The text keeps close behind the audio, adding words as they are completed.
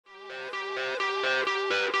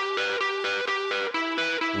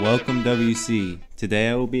Welcome WC. Today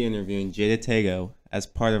I will be interviewing Jaeda Tagoe as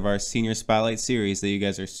part of our Senior Spotlight series that you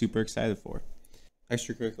guys are super excited for.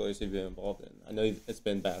 Extracurriculars have you been involved in? I know it's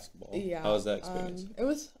been basketball. Yeah. How was that experience? It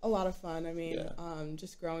was a lot of fun. I mean, Yeah.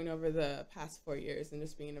 just growing over the past 4 years and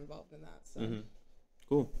just being involved in that. So.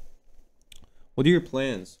 Cool. What are your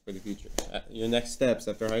plans for the future? Your next steps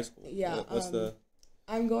after high school? Yeah. What's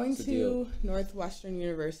I'm going the to deal? Northwestern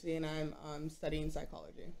University and I'm studying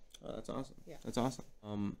psychology. Oh, that's awesome. Yeah. That's awesome.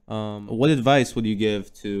 What advice would you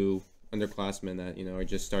give to underclassmen that are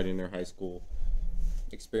just starting their high school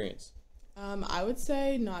experience? I would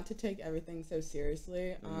say not to take everything so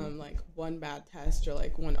seriously. Like one bad test or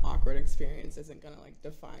like one awkward experience isn't gonna like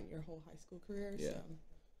define your whole high school career. Yeah. So.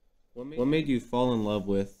 What made you fall in love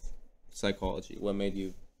with psychology? What made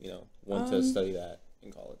you want to study that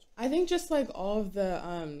in college? I think just like all of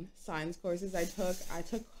the science courses I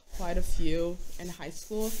took quite a few in high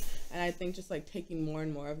school, and I think just like taking more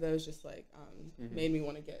and more of those just like made me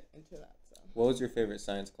want to get into that. So. What was your favorite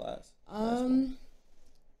science class?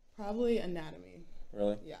 Probably anatomy.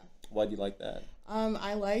 Really? Yeah. Why do you like that?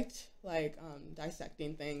 I liked like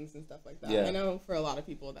dissecting things and stuff like that. Yeah. I know for a lot of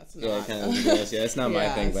people that's not. Yeah, kind of. Yeah, it's not my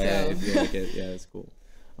Yeah, thing, but hey, so. if you like it, yeah, it's cool.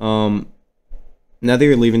 Now that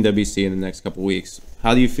you're leaving WC in the next couple weeks,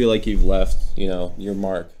 how do you feel like you've left, your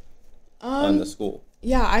mark on the school?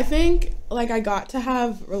 Yeah, I think like I got to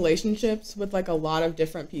have relationships with like a lot of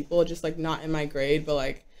different people, just like not in my grade, but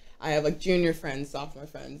like I have like junior friends, sophomore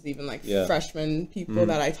friends, even like freshman people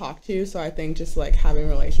that I talk to. So I think just like having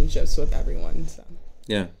relationships with everyone. So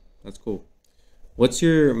Yeah, that's cool. What's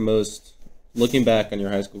your most, looking back on your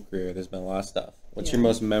high school career, there's been a lot of stuff. What's your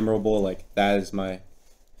most memorable, like that is my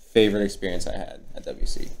favorite experience I had at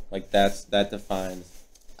WC? Like that defines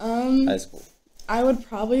high school. I would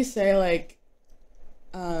probably say like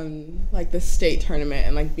the state tournament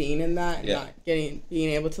and like being in that and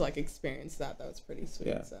being able to like experience that was pretty sweet.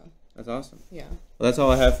 Yeah. So That's awesome. yeah. Well, that's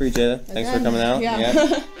all I have for you, Jaeda. Thanks for coming out.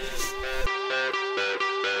 Yeah.